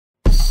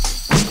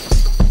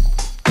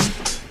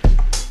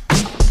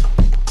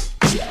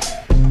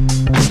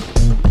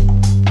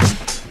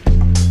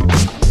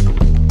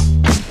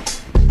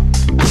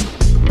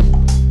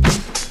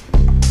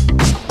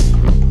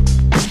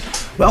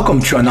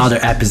Welcome to another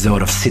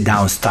episode of Sit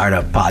Down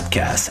Startup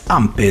Podcast.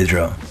 I'm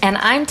Pedro. And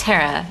I'm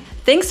Tara.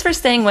 Thanks for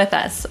staying with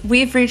us.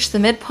 We've reached the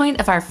midpoint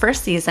of our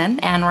first season,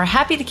 and we're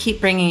happy to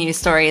keep bringing you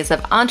stories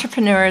of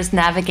entrepreneurs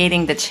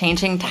navigating the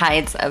changing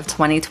tides of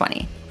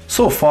 2020.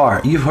 So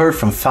far, you've heard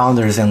from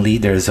founders and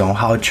leaders on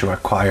how to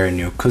acquire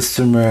new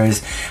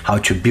customers, how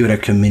to build a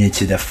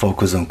community that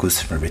focuses on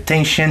customer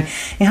retention,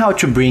 and how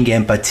to bring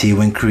empathy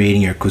when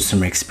creating your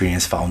customer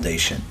experience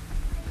foundation.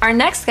 Our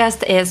next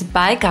guest is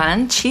Bai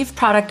Gan, Chief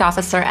Product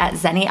Officer at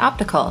Zenni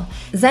Optical.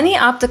 Zenni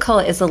Optical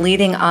is a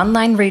leading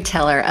online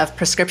retailer of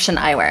prescription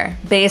eyewear.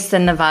 Based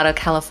in Nevada,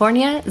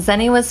 California,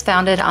 Zenni was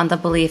founded on the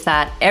belief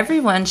that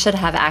everyone should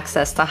have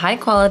access to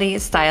high-quality,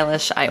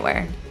 stylish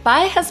eyewear.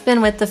 Bai has been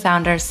with the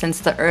founders since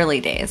the early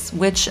days,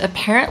 which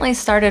apparently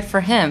started for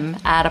him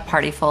at a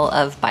party full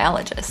of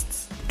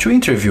biologists. To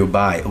interview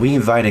Bai, we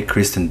invited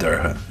Kristen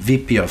Durham,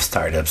 VP of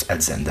Startups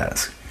at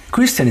Zendesk.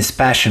 Kristen is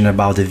passionate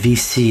about the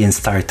VC and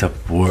startup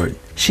world.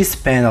 She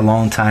spent a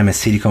long time at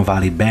Silicon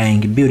Valley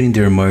Bank building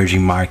their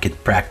emerging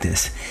market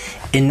practice.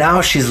 And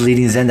now she's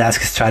leading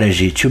Zendesk's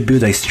strategy to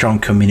build a strong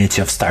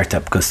community of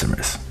startup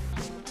customers.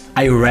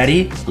 Are you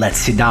ready? Let's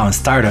sit down,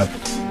 startup.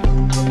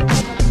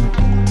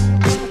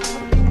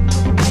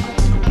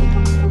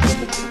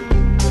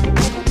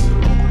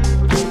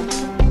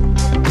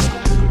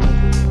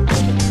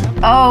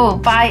 Oh,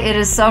 Bai, it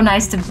is so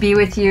nice to be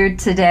with you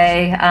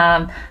today.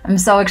 I'm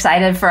so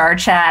excited for our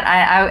chat.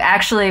 I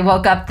actually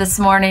woke up this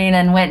morning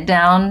and went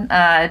down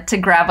to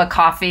grab a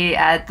coffee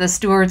at the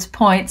Stewart's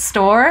Point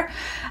store.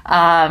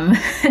 I'm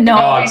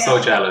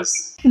so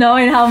jealous.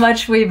 Knowing how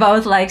much we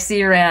both like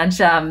Sea Ranch.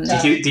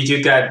 Did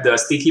you get the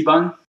sticky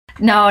bun?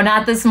 No,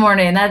 not this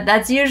morning.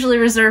 That's usually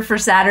reserved for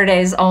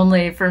Saturdays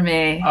only for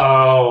me.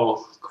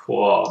 Oh,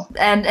 cool.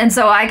 And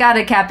so I got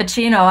a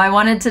cappuccino. I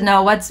wanted to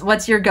know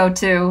what's your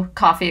go-to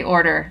coffee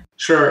order?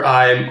 Sure.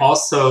 I'm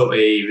also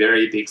a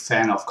very big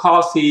fan of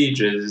coffee,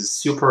 just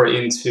super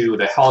into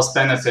the health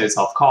benefits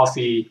of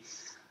coffee.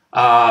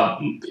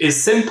 It's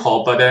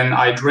simple, but then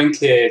I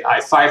drink it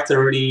at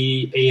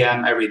 5:30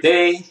 a.m. every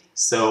day.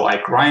 So I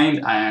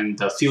grind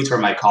and filter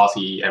my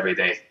coffee every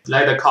day.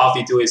 Let the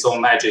coffee do its own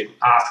magic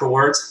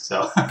afterwards.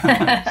 So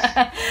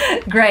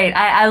Great.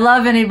 I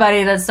love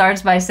anybody that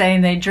starts by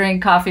saying they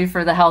drink coffee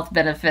for the health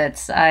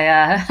benefits.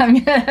 I'm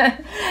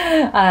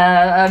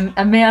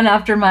a man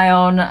after my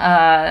own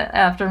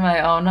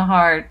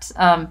heart.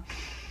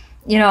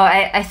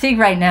 I think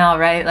right now,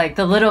 right, like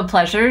the little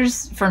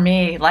pleasures for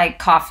me, like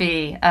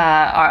coffee,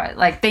 are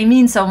like they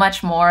mean so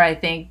much more, I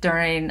think,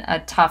 during a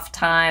tough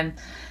time.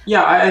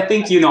 yeah, I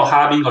think,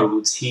 having a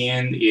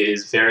routine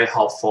is very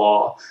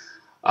helpful.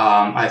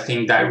 I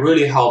think that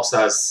really helps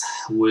us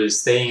with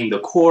staying the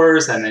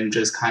course and then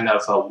just kind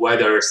of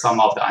weather some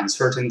of the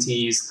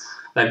uncertainties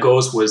that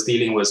goes with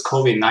dealing with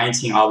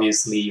COVID-19,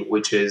 obviously,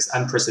 which is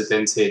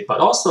unprecedented. But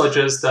also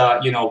just,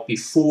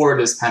 before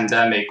this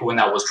pandemic, when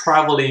I was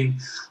traveling,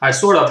 I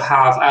sort of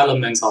have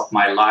elements of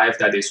my life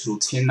that is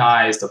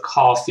routinized, the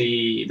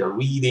coffee, the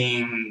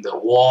reading, the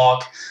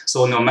walk.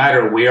 So no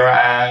matter where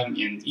I am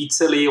in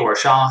Italy or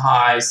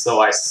Shanghai, so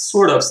I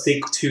sort of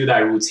stick to that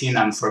routine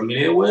I'm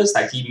familiar with.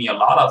 That gives me a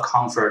lot of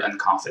comfort and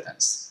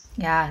confidence.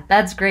 Yeah,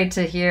 that's great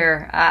to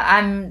hear.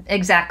 I'm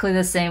exactly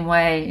the same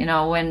way.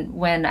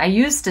 When I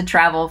used to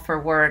travel for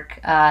work,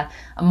 a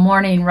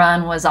morning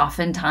run was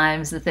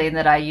oftentimes the thing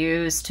that I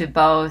used to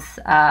both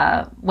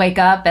wake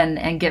up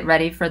and get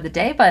ready for the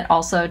day, but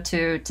also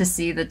to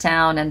see the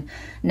town. And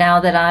now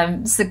that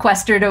I'm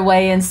sequestered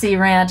away in Sea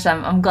Ranch,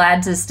 I'm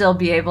glad to still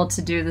be able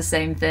to do the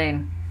same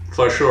thing.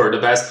 For sure, the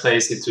best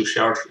place is to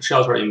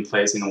shelter in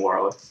place in the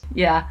world.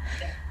 Yeah.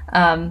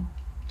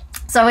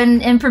 So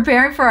in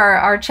preparing for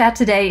our chat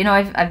today,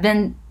 I've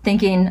been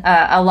thinking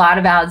a lot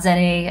about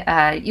Zenni.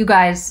 You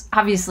guys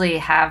obviously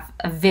have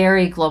a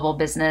very global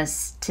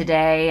business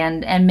today,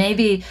 and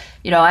maybe,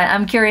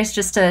 I'm curious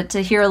just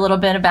to hear a little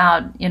bit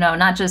about,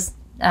 not just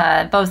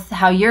both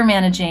how you're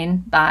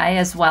managing Bai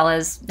as well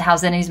as how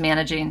Zenni's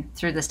managing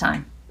through this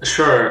time.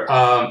 Sure.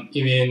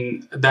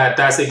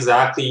 That's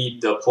exactly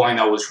the point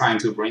I was trying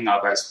to bring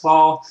up as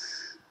well.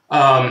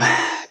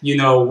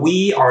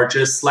 We are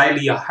just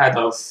slightly ahead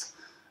of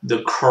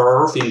the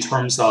curve in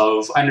terms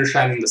of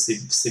understanding the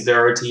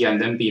severity and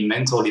then being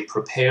mentally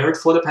prepared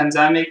for the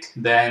pandemic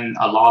than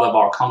a lot of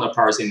our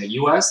counterparts in the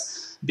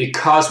US.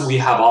 Because we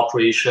have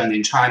operation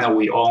in China,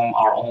 we own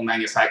our own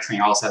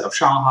manufacturing outside of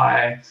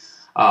Shanghai,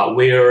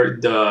 where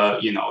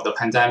the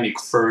pandemic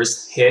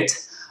first hit.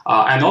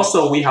 And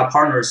also we have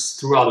partners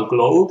throughout the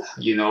globe.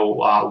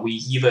 We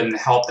even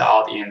helped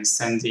out in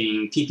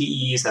sending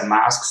PPEs and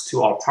masks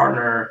to our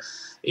partner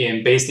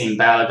based in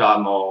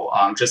Bergamo,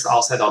 just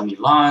outside of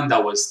Milan.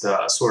 That was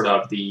the sort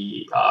of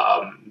the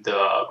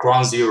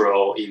ground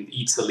zero in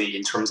Italy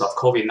in terms of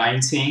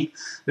COVID-19.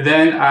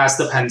 Then as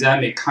the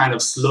pandemic kind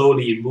of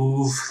slowly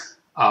moved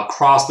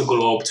across the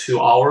globe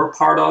to our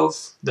part of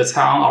the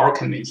town,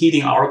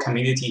 hitting our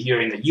community here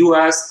in the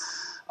US,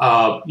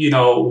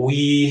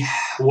 we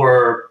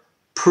were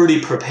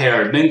pretty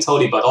prepared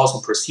mentally, but also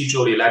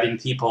procedurally letting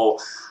people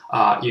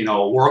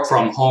work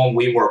from home,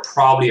 we were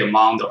probably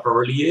among the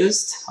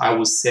earliest, I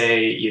would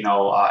say,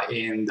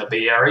 in the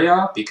Bay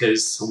Area,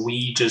 because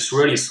we just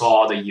really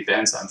saw the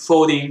events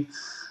unfolding.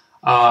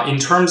 In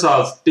terms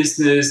of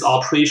business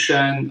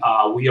operation,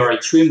 we are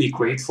extremely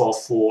grateful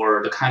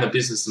for the kind of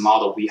business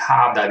model we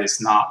have that is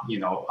not,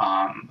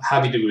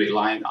 heavily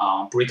reliant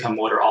on brick and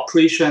mortar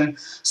operation.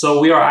 So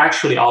we are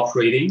actually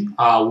operating.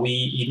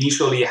 We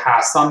initially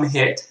had some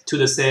hit to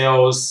the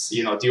sales,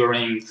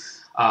 during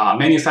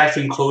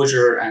manufacturing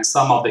closure and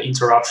some of the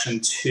interruption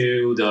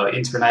to the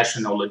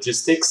international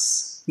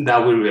logistics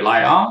that we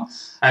rely on.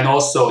 And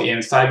also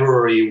in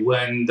February,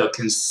 when the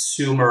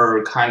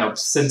consumer kind of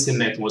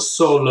sentiment was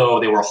so low,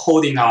 they were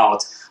holding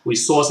out, we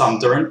saw some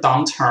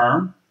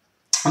downturn.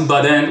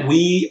 But then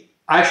we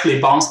actually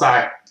bounced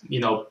back,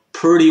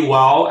 pretty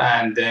well,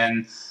 and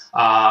then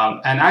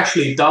and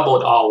actually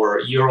doubled our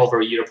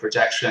year-over-year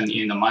projection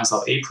in the month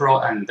of April,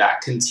 and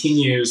that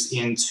continues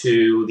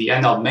into the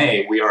end of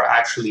May. We are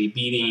actually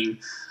beating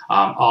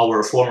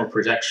our former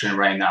projection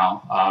right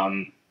now.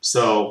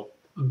 So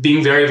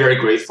being very, very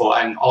grateful,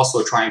 and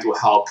also trying to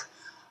help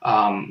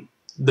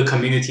the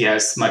community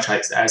as much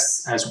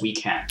as we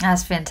can.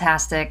 That's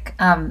fantastic.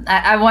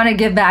 I want to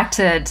get back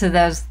to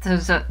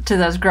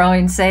those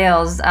growing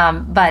sales,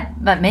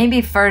 but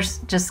maybe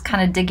first just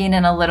kind of digging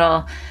in a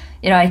little.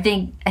 I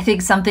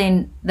think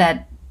something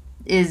that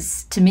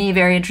is to me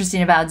very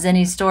interesting about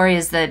Zenni's story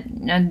is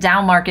that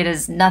down market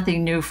is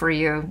nothing new for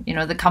you.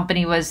 The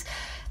company was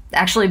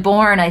actually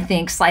born, I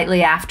think,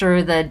 slightly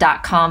after the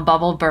 .com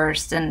bubble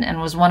burst, and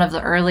was one of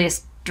the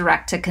earliest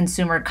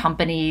direct-to-consumer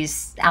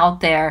companies out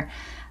there.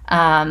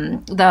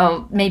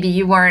 Though maybe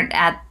you weren't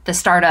at the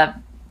startup,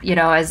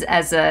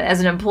 as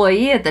an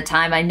employee at the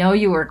time. I know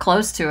you were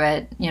close to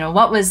it.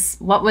 What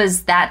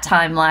was that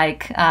time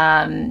like?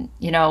 When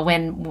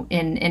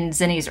in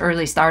Zenni's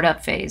early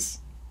startup phase.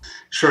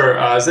 Sure.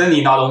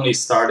 Zenni not only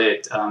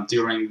started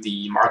during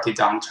the market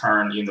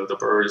downturn, the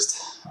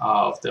burst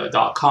of the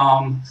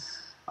 .com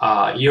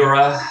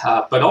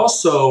era, but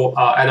also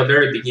at the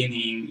very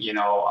beginning,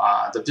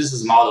 the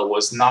business model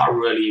was not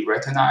really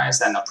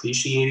recognized and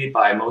appreciated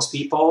by most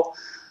people.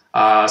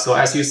 So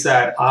as you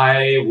said,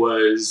 I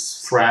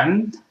was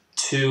friend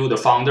to the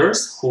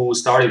founders who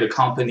started the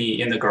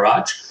company in the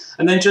garage.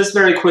 And then just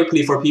very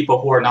quickly, for people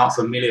who are not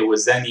familiar with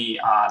Zenni,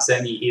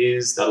 Zenni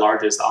is the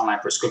largest online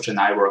prescription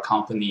eyewear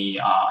company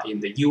in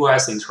the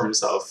US in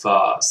terms of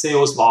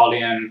sales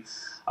volume.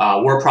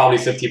 We're probably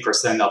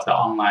 50% of the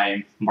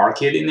online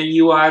market in the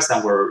US,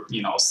 and we're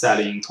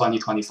selling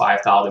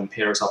 25,000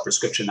 pairs of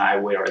prescription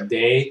eyewear a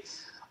day.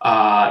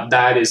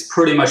 That is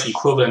pretty much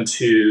equivalent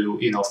to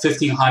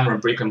 1,500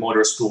 brick and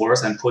mortar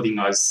stores, and putting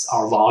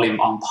our volume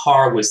on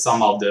par with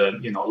some of the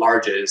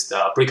largest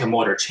brick and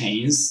mortar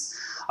chains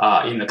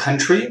in the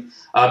country.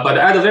 But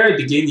at the very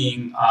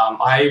beginning,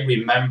 I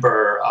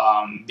remember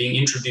being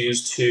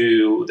introduced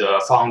to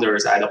the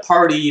founders at a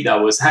party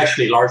that was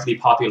actually largely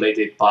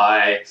populated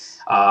by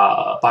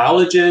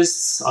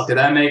biologists,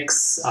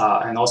 academics,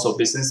 and also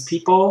business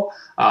people.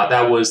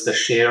 That was the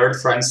shared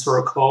friend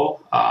circle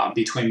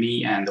between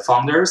me and the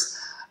founders.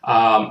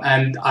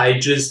 And I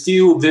just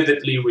still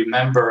vividly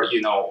remember,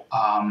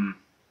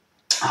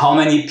 how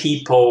many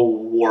people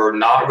were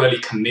not really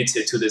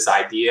committed to this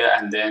idea,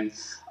 and then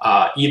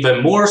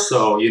even more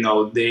so,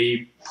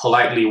 they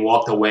politely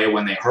walked away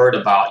when they heard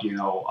about,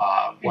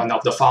 one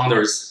of the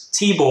founders,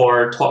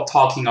 Tibor,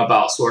 talking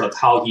about sort of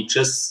how he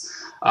just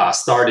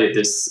started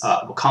this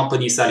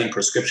company selling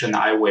prescription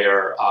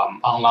eyewear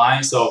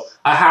online. So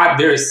I had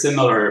very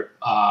similar,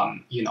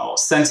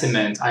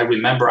 sentiment. I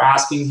remember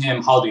asking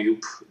him, how do you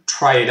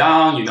try it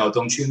on?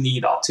 Don't you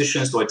need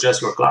opticians to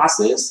adjust your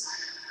glasses?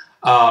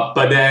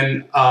 But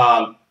then,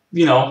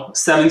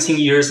 17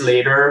 years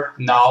later,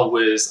 now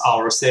with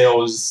our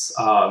sales,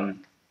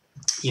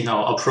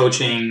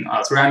 approaching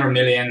 300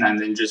 million, and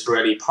then just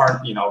really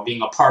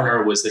being a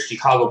partner with the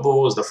Chicago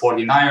Bulls, the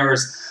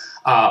 49ers,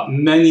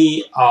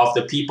 many of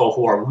the people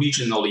who are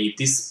regionally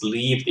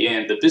disbelieved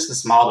in the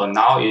business model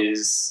now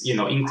is,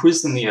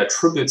 increasingly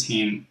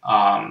attributing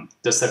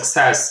the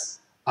success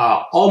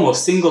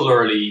almost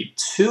singularly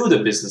to the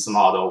business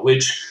model,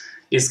 which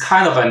is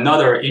kind of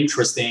another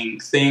interesting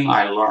thing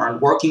I learned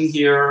working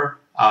here,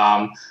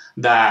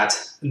 that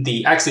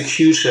the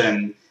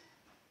execution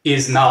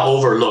is not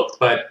overlooked,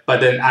 but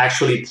then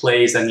actually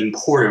plays an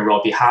important role.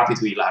 I'll be happy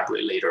to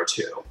elaborate later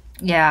too.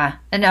 Yeah,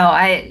 no,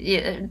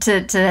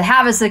 to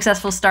have a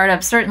successful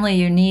startup, certainly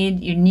you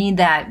need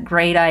that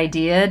great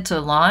idea to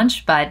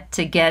launch, but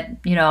to get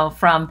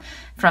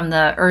from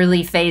the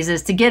early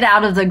phases, to get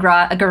out of the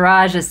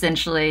garage,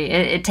 essentially,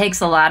 it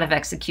takes a lot of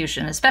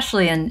execution,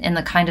 especially in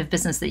the kind of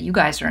business that you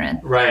guys are in.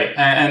 Right,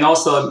 and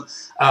also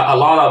a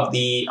lot of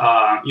the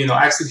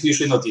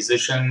executional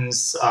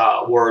decisions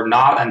were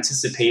not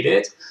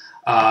anticipated.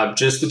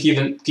 Just to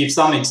give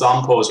some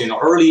examples,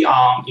 early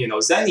on,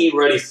 Zenni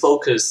really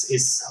focused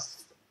its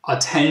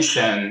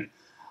attention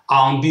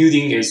on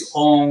building its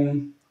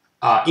own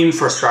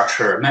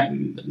infrastructure,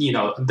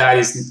 that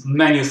is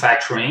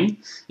manufacturing,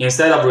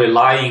 instead of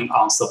relying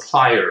on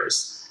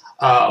suppliers.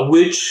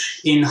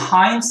 which in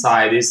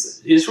hindsight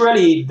is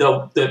really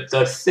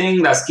the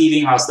thing that's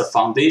giving us the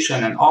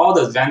foundation and all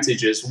the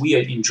advantages we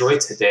enjoy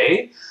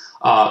today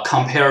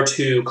compared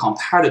to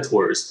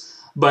competitors.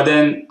 But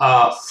then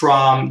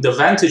from the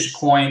vantage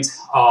point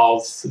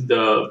of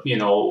the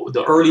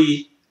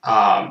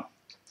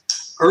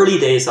early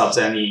days of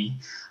Zenni,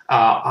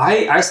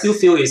 I still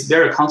feel it's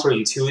very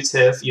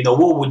counterintuitive.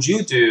 What would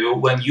you do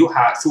when you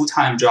had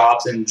full-time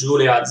jobs? And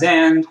Julia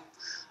Zhang,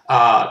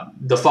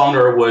 the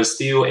founder, was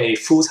still a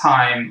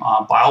full-time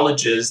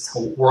biologist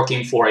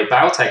working for a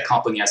biotech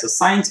company as a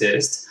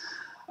scientist.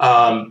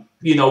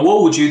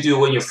 What would you do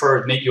when you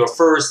first make your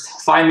first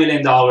 $5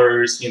 million,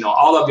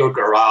 out of your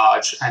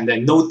garage and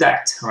then no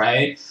debt,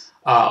 right?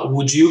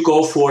 Would you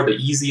go for the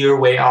easier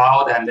way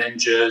out and then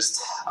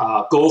just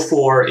go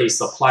for a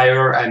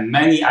supplier? And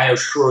many, I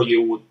assure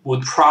you,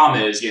 would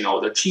promise,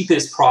 the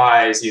cheapest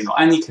price,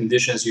 any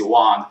conditions you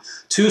want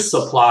to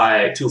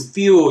supply, to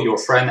fuel your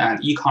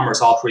front-end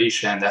e-commerce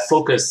operation that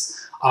focus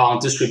on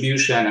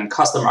distribution and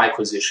customer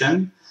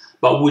acquisition.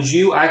 But would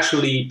you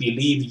actually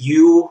believe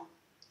you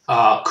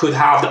could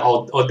have the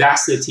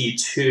audacity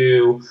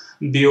to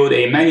build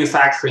a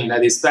manufacturing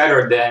that is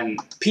better than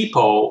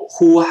people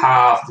who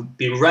have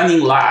been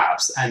running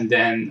labs and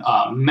then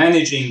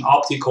managing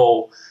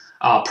optical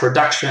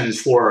productions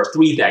for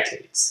 3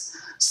 decades?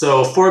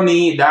 So for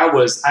me, that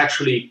was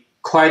actually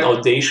quite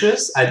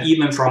audacious, and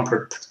even from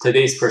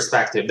today's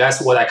perspective,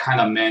 that's what I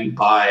kind of meant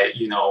by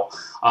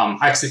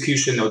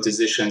executional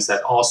decisions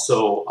that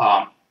also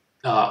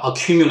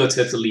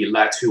accumulatively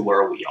led to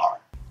where we are.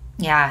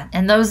 Yeah,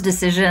 and those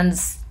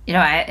decisions,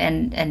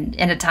 and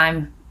in a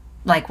time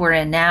like we're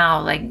in now,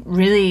 like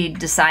really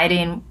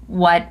deciding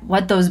what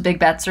those big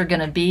bets are going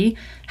to be,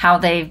 how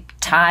they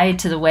tie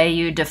to the way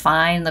you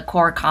define the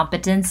core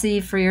competency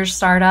for your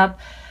startup.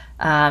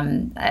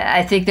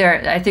 I think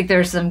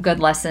there's some good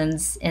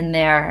lessons in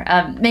there.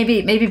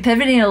 Maybe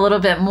pivoting a little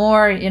bit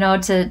more,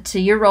 to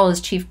your role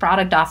as chief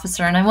product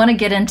officer, and I want to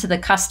get into the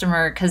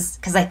customer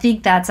because I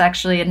think that's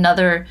actually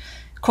another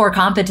core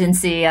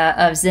competency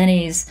of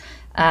Zenni's.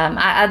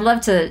 I'd love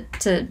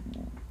to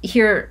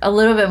hear a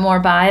little bit more,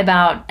 Bai,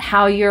 about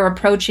how you're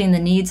approaching the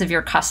needs of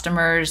your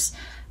customers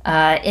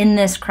in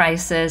this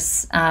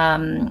crisis,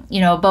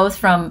 both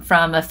from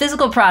a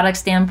physical product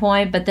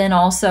standpoint, but then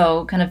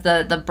also kind of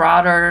the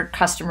broader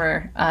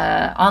customer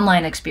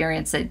online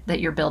experience that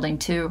you're building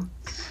too.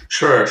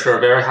 Sure.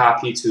 Very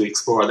happy to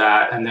explore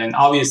that. And then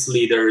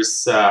obviously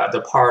there's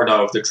the part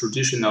of the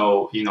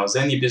traditional,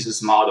 Zenni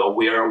business model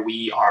where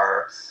we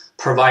are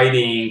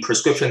providing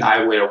prescription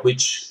eyewear,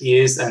 which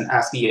is an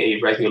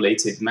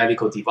FDA-regulated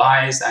medical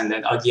device. And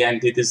then again,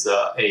 it is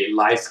a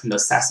life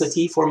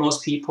necessity for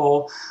most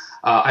people.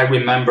 I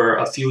remember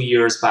a few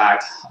years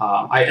back,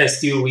 I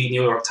still read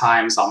New York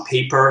Times on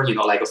paper,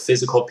 like a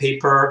physical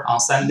paper on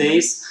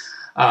Sundays.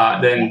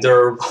 Then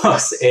there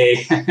was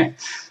a,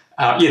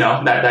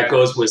 that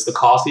goes with the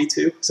coffee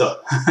too. So,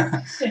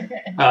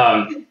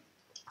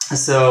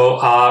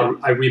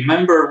 I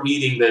remember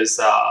reading this,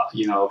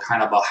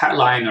 kind of a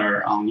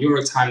headliner on New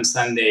York Times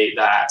Sunday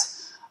that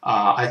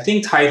I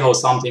think titled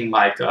something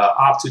like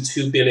up to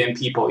 2 billion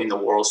people in the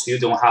world still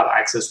don't have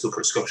access to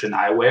prescription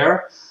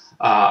eyewear.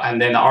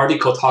 And then the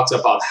article talks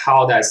about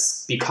how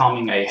that's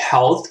becoming a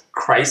health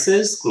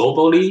crisis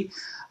globally,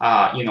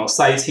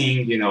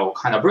 citing,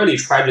 kind of really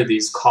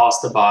tragedies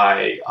caused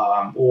by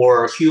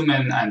or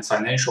human and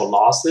financial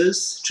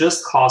losses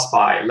just caused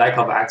by lack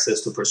of access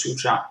to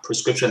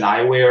prescription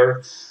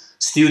eyewear.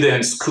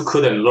 Students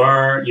couldn't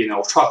learn,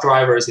 truck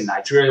drivers in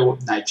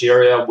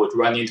Nigeria would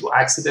run into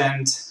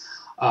accidents.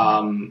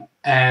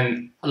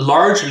 And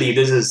largely,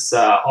 this is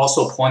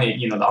also pointed,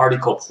 the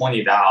article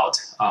pointed out,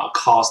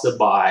 caused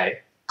by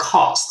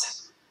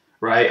cost,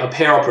 right? A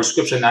pair of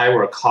prescription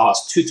eyewear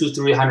costs $200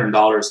 to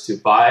 $300 to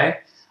buy.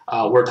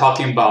 We're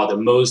talking about the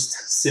most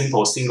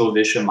simple single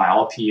vision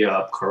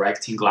myopia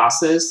correcting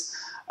glasses.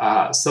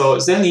 So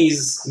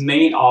Zenni's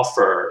main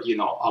offer,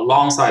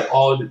 alongside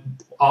all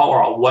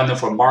our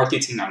wonderful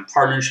marketing and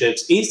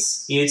partnerships,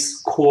 is its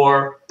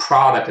core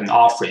product and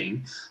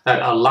offering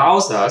that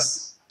allows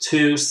us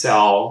to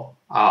sell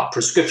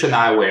prescription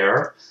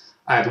eyewear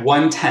at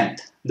 1/10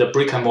 the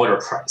brick and mortar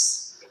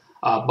price.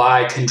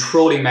 By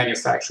controlling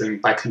manufacturing,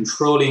 by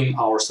controlling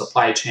our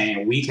supply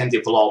chain, we can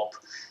develop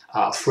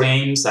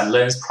frames and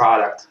lens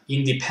product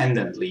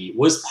independently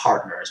with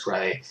partners,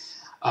 right?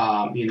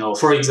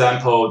 For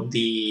example,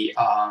 the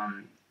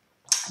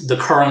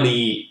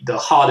currently the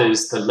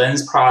hottest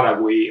lens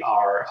product we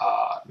are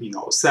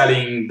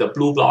selling, the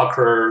blue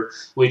blocker,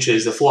 which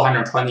is a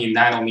 420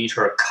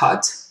 nanometer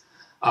cut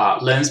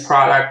lens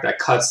product that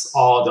cuts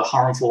all the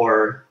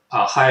harmful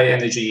high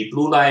energy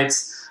blue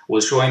lights,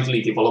 was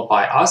jointly developed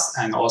by us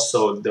and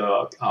also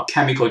the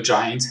chemical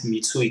giant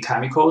Mitsui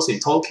Chemicals in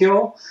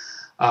Tokyo.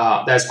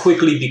 That's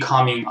quickly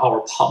becoming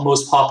our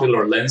most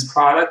popular lens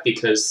product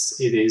because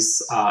it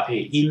is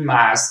a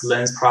in-mass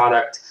lens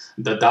product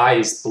the dye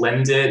is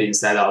blended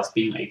instead of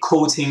being a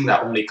coating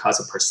that only cuts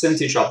a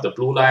percentage of the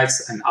blue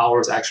lights, and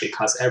ours actually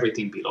cuts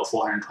everything below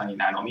 420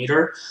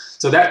 nanometer.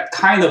 So that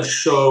kind of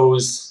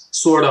shows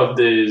sort of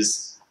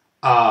this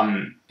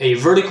a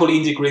vertically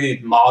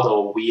integrated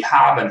model we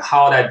have and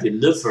how that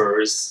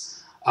delivers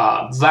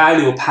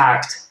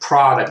value-packed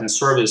product and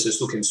services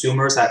to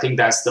consumers. I think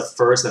that's the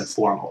first and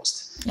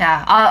foremost.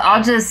 Yeah,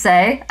 I'll just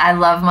say I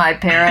love my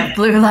pair of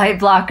blue light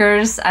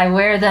blockers. I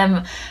wear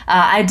them.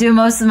 I do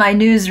most of my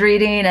news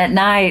reading at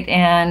night,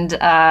 and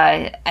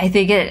I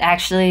think it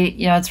actually,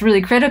 it's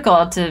really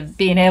critical to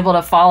being able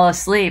to fall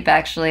asleep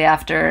actually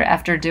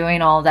after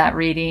doing all that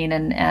reading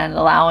and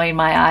allowing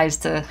my eyes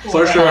to.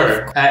 For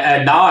sure.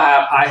 And now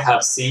I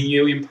have seen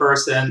you in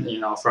person,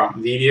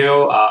 from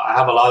video. I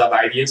have a lot of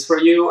ideas for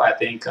you. I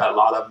think a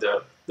lot of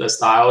the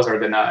styles you're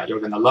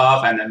gonna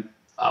love, and then.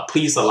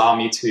 Please allow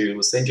me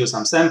to send you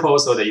some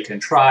samples so that you can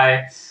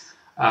try.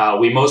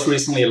 We most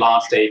recently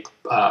launched a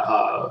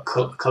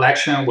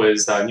collection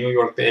with New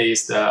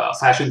York-based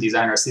fashion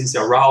designer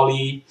Cynthia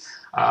Rowley.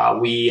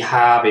 We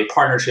have a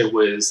partnership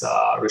with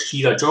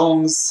Rashida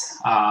Jones.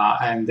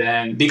 And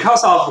then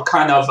because of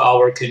kind of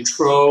our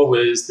control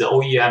with the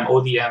OEM,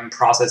 ODM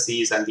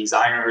processes and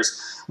designers,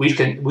 we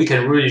can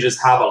really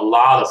just have a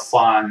lot of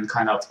fun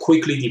kind of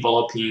quickly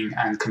developing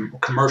and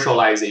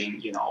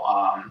commercializing,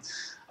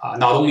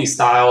 not only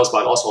styles,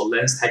 but also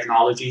lens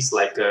technologies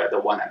like the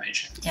one I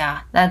mentioned.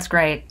 Yeah, that's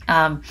great.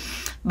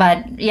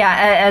 But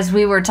yeah, as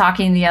we were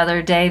talking the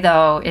other day,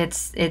 though,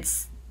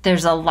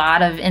 there's a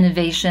lot of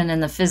innovation in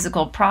the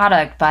physical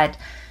product, but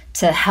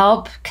to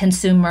help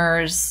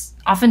consumers,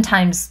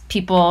 oftentimes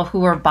people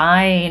who are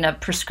buying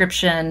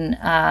prescription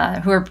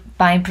eyewear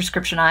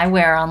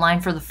online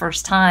for the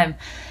first time,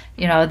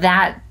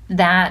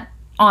 that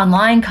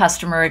online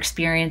customer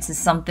experience is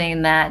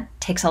something that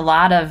takes a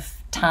lot of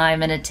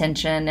time and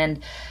attention.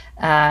 And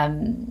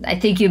I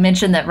think you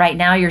mentioned that right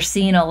now you're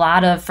seeing a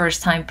lot of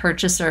first-time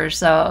purchasers.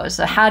 So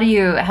how do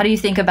you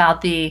think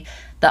about the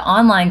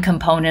online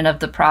component of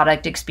the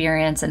product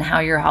experience and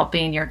how you're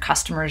helping your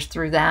customers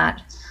through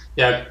that?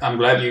 Yeah, I'm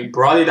glad you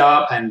brought it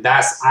up, and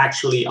that's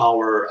actually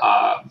our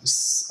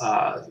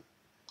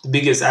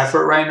biggest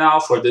effort right now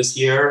for this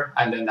year,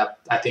 and then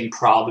I think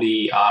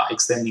probably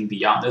extending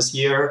beyond this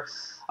year.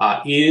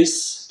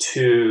 Is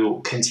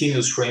to continue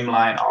to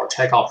streamline our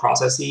checkout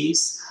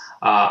processes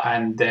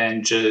and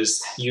then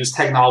just use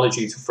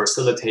technology to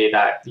facilitate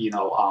that,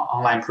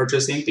 online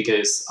purchasing.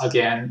 Because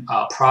again,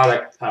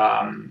 product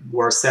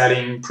we're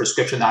selling,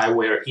 prescription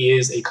eyewear,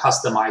 is a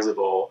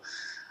customizable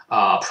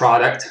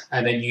product,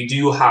 and then you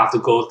do have to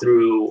go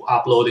through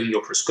uploading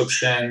your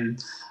prescription.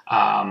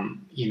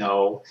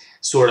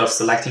 Sort of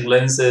selecting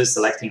lenses,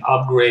 selecting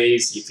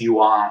upgrades, if you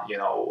want,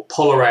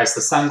 polarize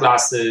the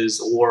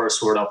sunglasses, or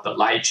sort of the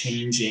light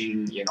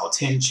changing,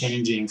 tint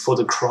changing,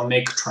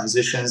 photochromic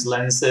transitions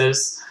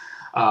lenses,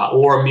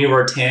 or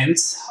mirror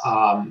tints.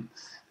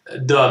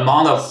 The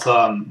amount of,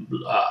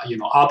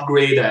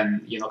 upgrade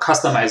and,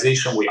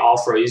 customization we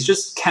offer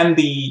can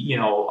be,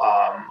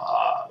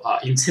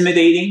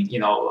 intimidating,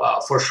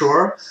 for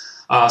sure.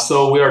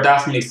 So we are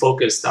definitely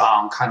focused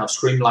on kind of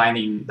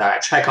streamlining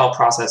that checkout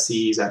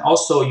processes, and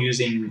also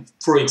using,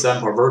 for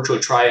example, virtual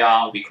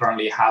try-on. We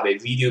currently have a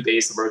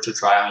video-based virtual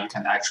try-on. You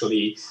can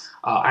actually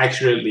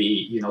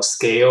accurately,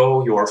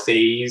 scale your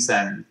face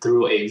and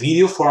through a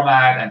video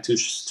format, and to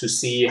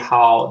see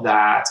how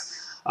that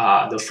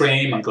the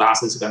frame and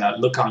glasses are gonna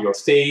look on your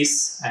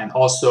face. And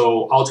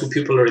also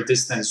autopupillary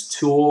distance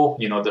tool,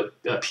 the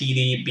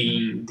PD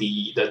being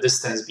the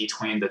distance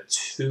between the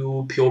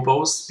two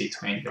pupils,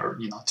 between your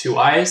two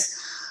eyes.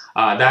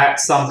 That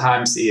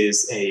sometimes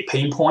is a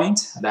pain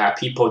point that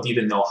people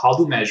didn't know how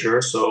to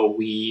measure. So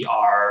we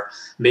are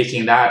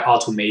making that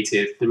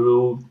automated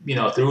through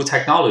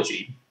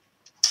technology.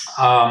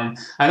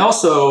 And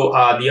also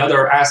the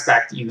other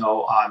aspect,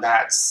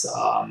 that's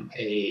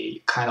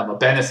a kind of a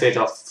benefit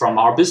from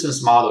our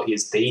business model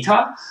is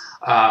data.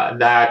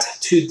 That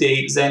to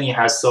date, Zenni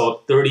has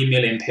sold 30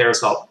 million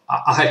pairs of,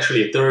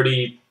 actually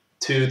 30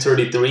 to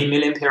 33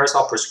 million pairs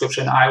of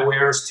prescription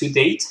eyewears to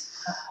date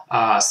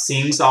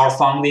since our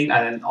founding.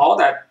 And then all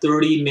that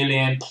 30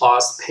 million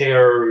plus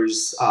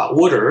pairs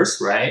orders,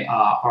 right,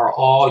 are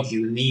all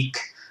unique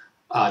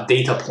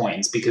data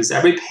points, because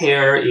every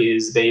pair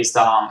is based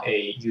on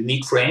a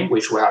unique frame,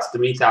 which we have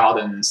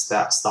 3,000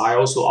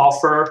 styles to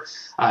offer.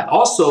 And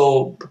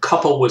also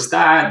coupled with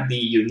that, the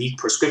unique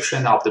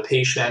prescription of the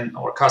patient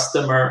or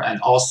customer, and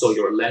also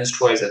your lens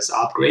choice as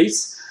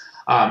upgrades.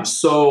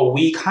 So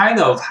we kind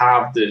of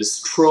have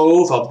this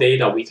trove of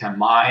data we can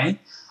mine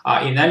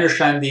in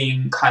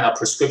understanding kind of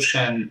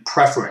prescription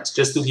preference.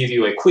 Just to give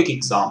you a quick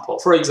example.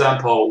 For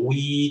example,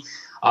 we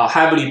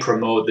heavily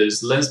promote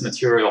this lens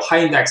material,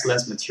 high index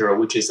lens material,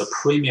 which is a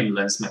premium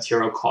lens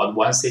material called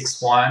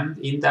 161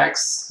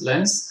 index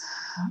lens.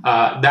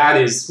 That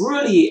is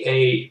really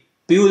a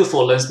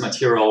beautiful lens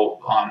material,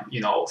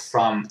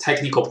 from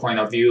technical point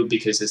of view,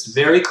 because it's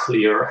very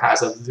clear,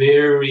 has a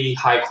very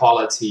high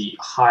quality,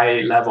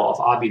 high level of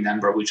RB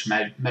number, which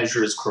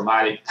measures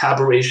chromatic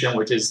aberration,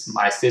 which is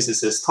my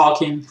physicist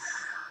talking.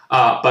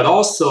 But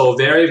also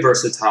very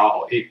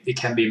versatile. It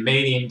can be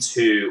made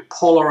into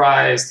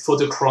polarized,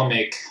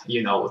 photochromic,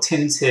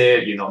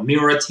 tinted,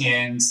 mirror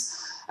tints.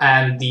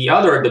 And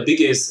the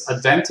biggest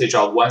advantage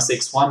of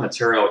 161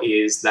 material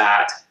is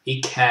that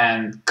it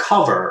can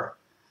cover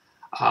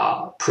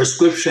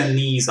prescription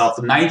needs of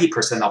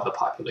 90% of the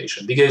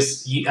population.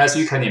 Because as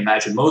you can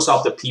imagine, most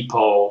of the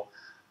people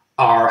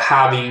are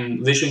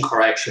having vision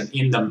correction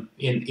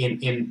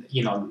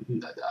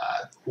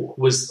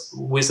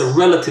with a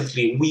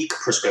relatively weak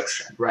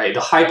prescription, right? The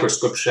high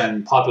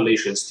prescription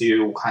population is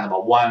still kind of a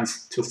 1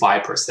 to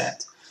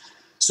 5%.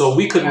 So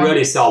we could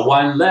really sell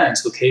one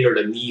lens to cater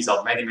the needs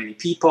of many, many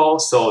people.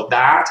 So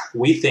that,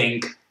 we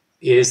think,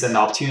 is an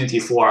opportunity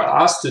for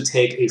us to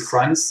take a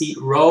front seat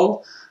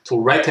role to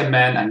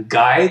recommend and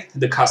guide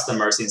the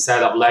customers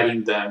instead of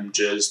letting them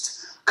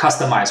just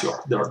customize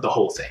the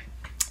whole thing.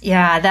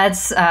 Yeah,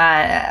 that's,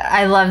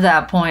 I love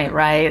that point,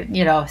 right?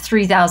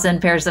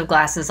 3,000 pairs of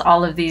glasses,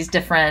 all of these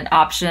different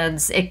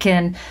options. It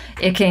can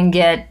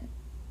get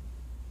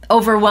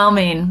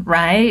overwhelming,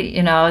 right?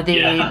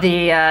 The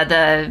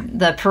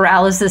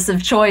paralysis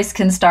of choice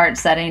can start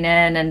setting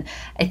in. And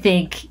I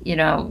think,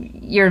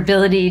 your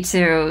ability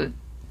to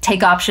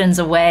take options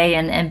away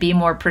and be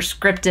more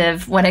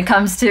prescriptive when it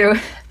comes to,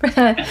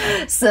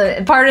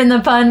 so pardon the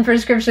pun,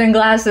 prescription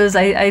glasses.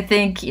 I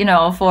think,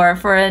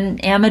 for an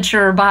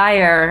amateur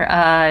buyer,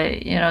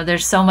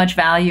 there's so much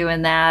value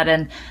in that.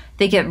 And I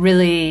think it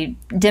really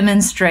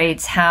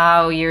demonstrates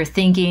how you're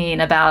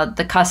thinking about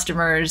the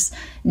customer's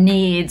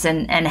needs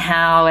and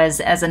how,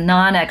 as a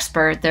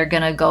non-expert, they're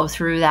going to go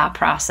through that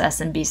process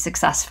and be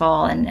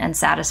successful and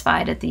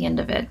satisfied at the end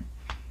of it.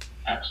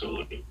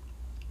 Absolutely.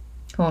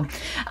 Cool.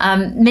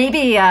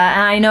 Maybe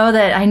I know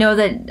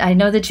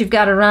that you've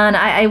got to run.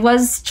 I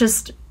was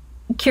just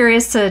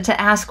curious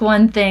to ask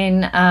one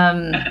thing.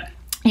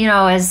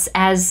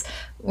 As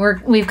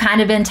we've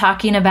kind of been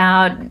talking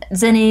about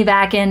Zenni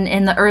back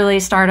in the early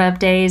startup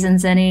days and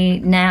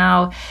Zenni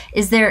now,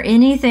 is there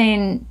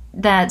anything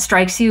that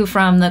strikes you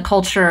from the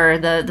culture,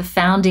 the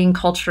founding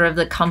culture of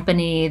the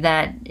company,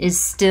 that is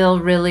still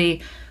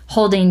really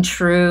holding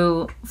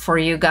true for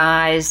you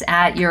guys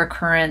at your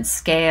current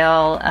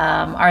scale?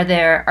 Are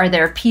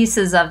there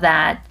pieces of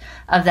that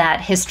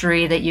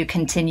history that you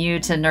continue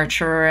to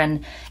nurture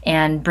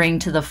and bring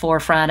to the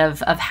forefront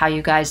of how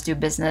you guys do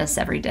business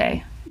every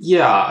day?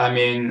 Yeah, I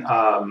mean,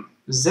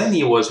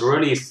 Zenni was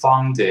really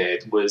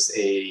founded with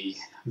a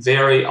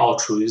very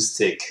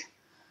altruistic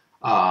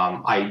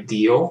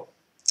ideal.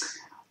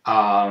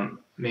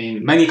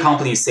 Many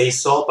companies say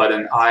so, but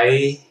then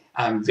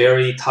I'm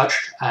very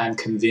touched and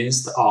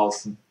convinced of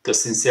the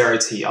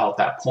sincerity of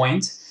that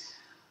point.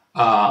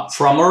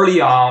 From early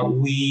on,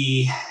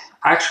 we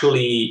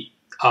actually,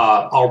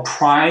 our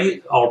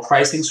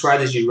pricing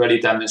strategy really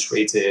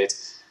demonstrated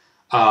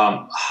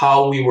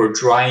how we were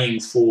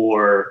driving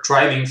for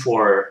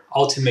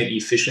ultimate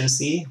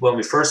efficiency. When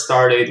we first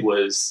started,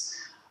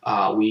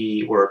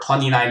 we were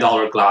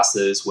 $29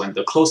 glasses when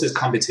the closest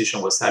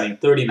competition was selling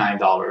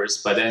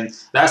 $39. But then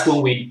that's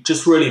when we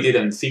just really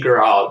didn't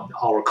figure out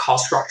our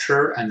cost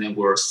structure, and then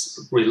we're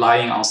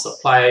relying on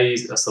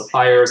suppliers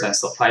and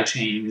supply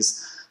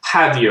chains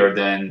heavier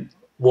than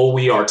what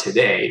we are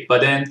today.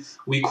 But then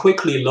we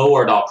quickly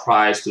lowered our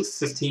price to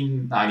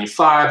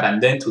 $15.95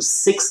 and then to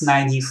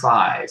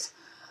 $6.95.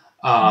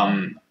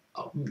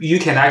 You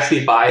can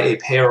actually buy a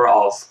pair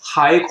of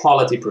high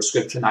quality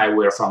prescription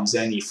eyewear from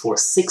Zenni for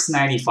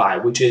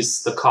 $6.95, which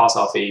is the cost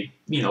of a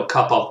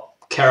cup of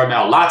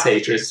caramel latte,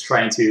 just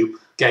trying to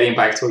getting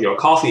back to your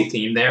coffee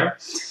theme there.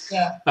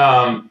 Yeah.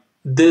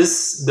 The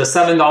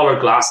 $7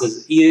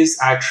 glasses is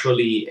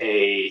actually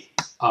a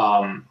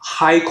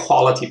high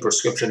quality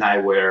prescription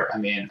eyewear. I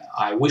mean,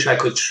 I wish I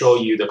could show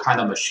you the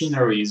kind of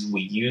machineries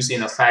we use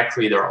in a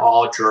factory. They're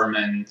all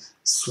German,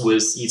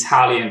 Swiss,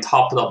 Italian,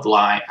 top of the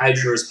line,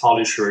 edgers,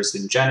 polishers,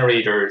 and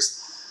generators.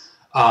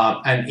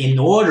 And in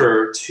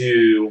order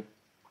to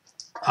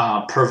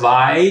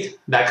provide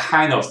that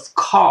kind of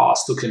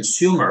cost to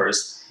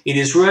consumers, it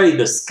is really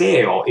the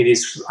scale. It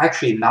is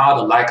actually not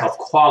a lack of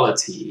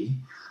quality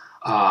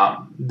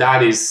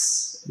that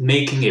is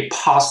making it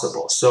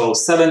possible. So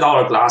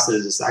 $7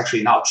 glasses is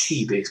actually not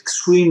cheap. It's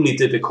extremely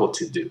difficult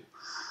to do.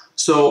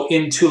 So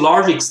to a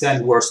large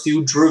extent, we're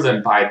still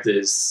driven by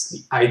this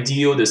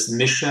ideal, this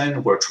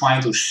mission. We're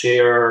trying to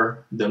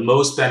share the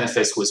most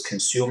benefits with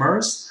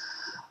consumers.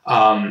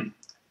 And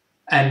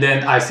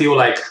then I feel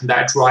like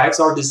that drives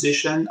our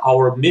decision.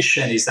 Our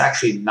mission is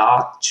actually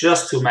not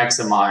just to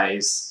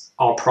maximize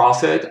our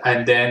profit.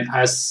 And then,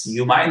 as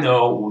you might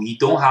know, we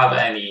don't have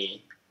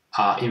any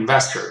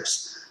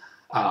investors.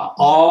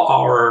 All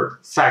our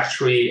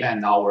factory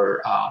and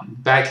our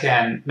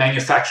back-end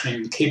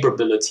manufacturing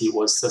capability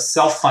was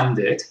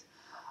self-funded.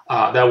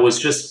 That was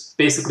just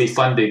basically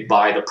funded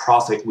by the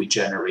profit we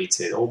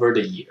generated over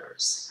the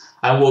years.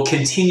 and will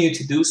continue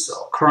to do so.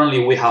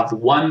 Currently, we have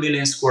 1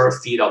 million square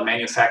feet of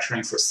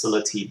manufacturing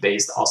facility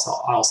based also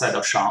outside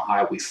of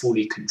Shanghai. We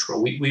fully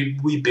control.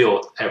 We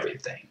build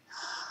everything.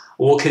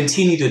 We'll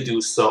continue to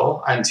do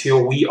so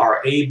until we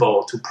are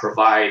able to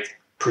provide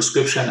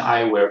prescription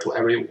eyewear to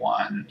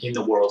everyone in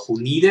the world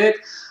who need it.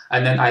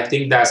 And then I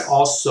think that's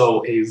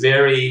also a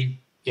very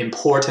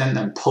important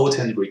and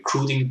potent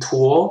recruiting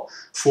tool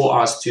for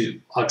us to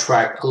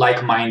attract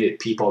like-minded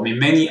people. I mean,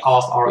 many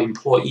of our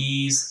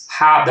employees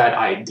have that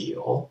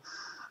ideal.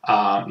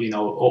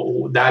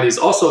 That is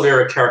also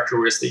very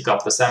characteristic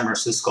of the San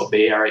Francisco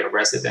Bay Area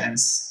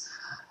residents.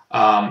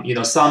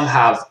 Some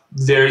have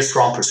very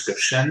strong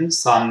prescriptions.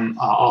 Some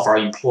of our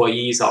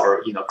employees,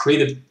 our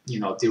creative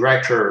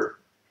director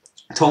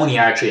Tony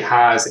actually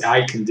has an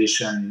eye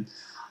condition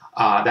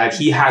that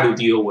he had to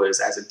deal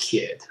with as a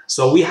kid.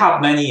 So we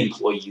have many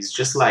employees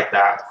just like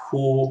that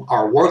who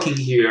are working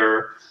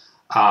here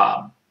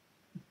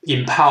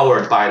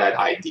empowered by that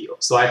ideal.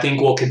 So I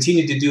think we'll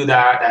continue to do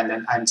that, and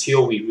then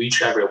until we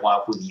reach everyone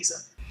who needs them.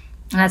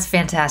 That's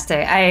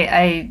fantastic.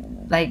 I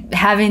like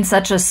having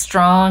such a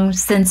strong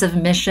sense of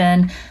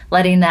mission,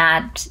 letting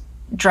that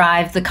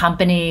drive the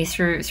company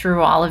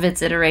through all of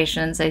its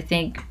iterations. I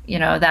think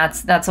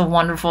that's a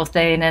wonderful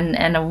thing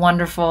and a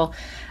wonderful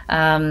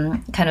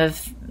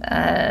takeaway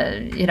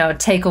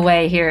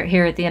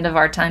here at the end of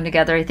our time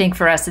together. I think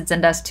for us at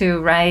Zendesk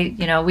too, right?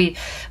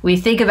 We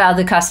think about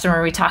the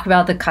customer, we talk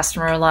about the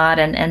customer a lot,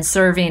 and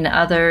serving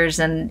others.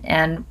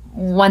 And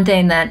one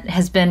thing that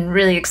has been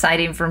really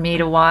exciting for me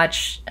to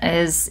watch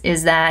is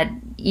that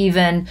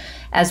even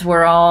as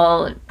we're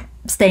all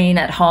staying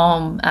at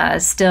home,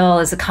 still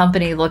as a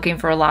company looking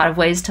for a lot of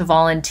ways to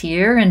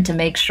volunteer and to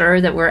make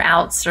sure that we're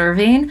out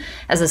serving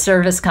as a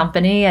service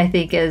company, I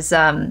think is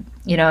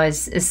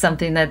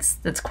something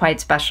that's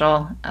quite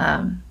special.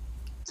 And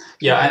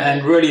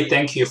really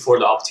thank you for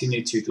the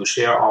opportunity to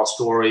share our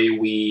story.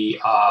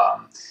 We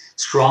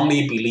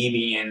strongly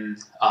believe in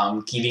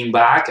giving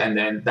back, and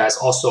then that's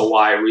also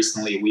why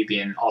recently we've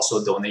been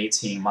also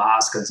donating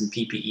masks and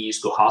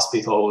PPEs to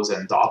hospitals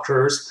and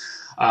doctors.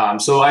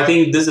 So I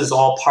think this is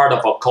all part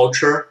of our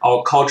culture.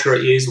 Our culture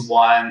is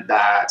one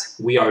that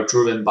we are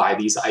driven by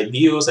these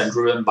ideals and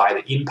driven by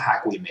the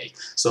impact we make.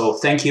 So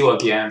thank you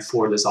again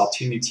for this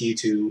opportunity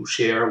to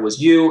share with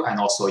you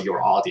and also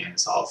your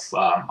audience of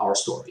our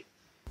story.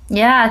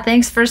 Yeah,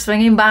 thanks for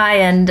swinging by.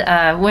 And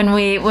when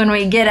we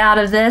get out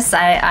of this,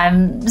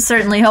 I'm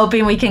certainly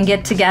hoping we can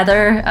get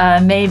together,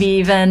 maybe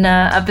even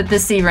up at the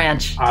Sea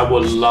Ranch. I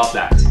would love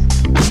that.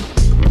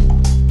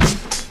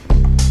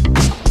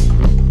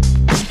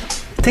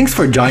 Thanks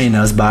for joining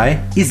us, Bai.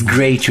 It's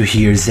great to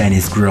hear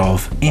Zenni's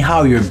growth and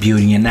how you're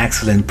building an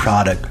excellent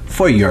product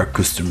for your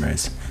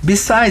customers.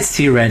 Besides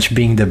Sea Ranch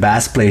being the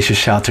best place to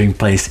shelter in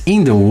place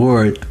in the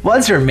world,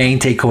 what's your main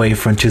takeaway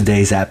from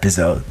today's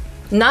episode?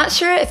 Not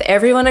sure if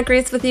everyone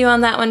agrees with you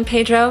on that one,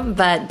 Pedro,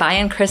 but Bai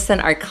and Kristen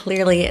are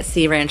clearly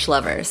Sea Ranch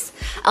lovers.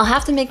 I'll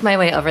have to make my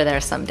way over there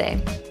someday.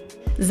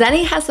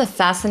 Zenni has a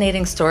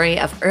fascinating story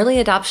of early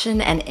adoption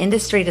and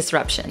industry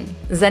disruption.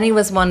 Zenni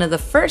was one of the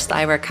first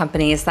eyewear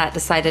companies that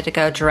decided to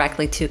go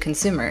directly to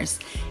consumers.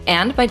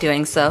 And by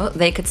doing so,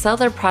 they could sell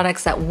their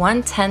products at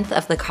 1/10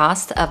 of the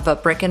cost of a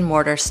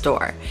brick-and-mortar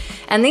store.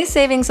 And these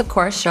savings, of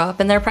course, show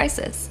up in their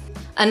prices.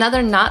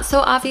 Another not so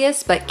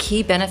obvious but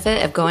key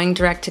benefit of going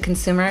direct to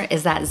consumer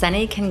is that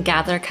Zenni can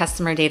gather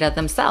customer data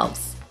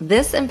themselves.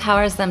 This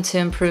empowers them to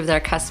improve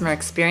their customer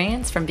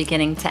experience from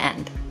beginning to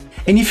end.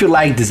 And if you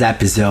like this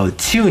episode,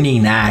 tune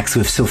in next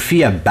with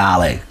Sophia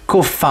Balek,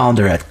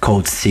 co-founder at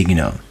Code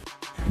Signal.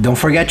 Don't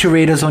forget to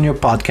rate us on your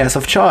podcast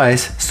of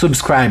choice,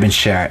 subscribe and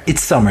share.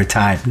 It's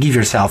summertime, give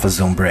yourself a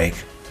Zoom break.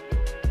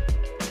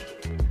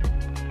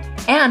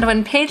 And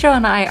when Pedro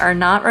and I are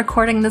not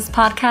recording this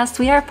podcast,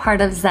 we are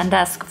part of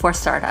Zendesk for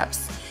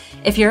Startups.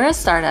 If you're a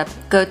startup,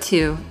 go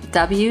to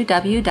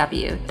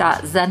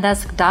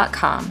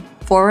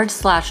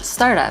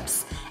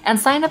www.zendesk.com/startups and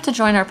sign up to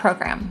join our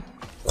program.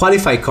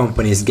 Qualified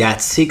companies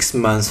get 6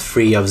 months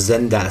free of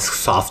Zendesk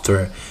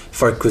software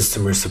for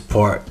customer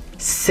support,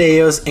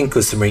 sales, and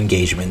customer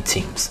engagement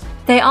teams.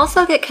 They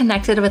also get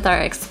connected with our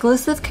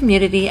exclusive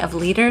community of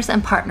leaders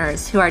and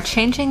partners who are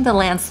changing the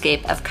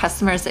landscape of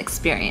customers'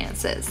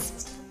 experiences.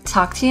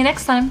 Talk to you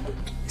next time.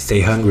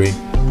 Stay hungry.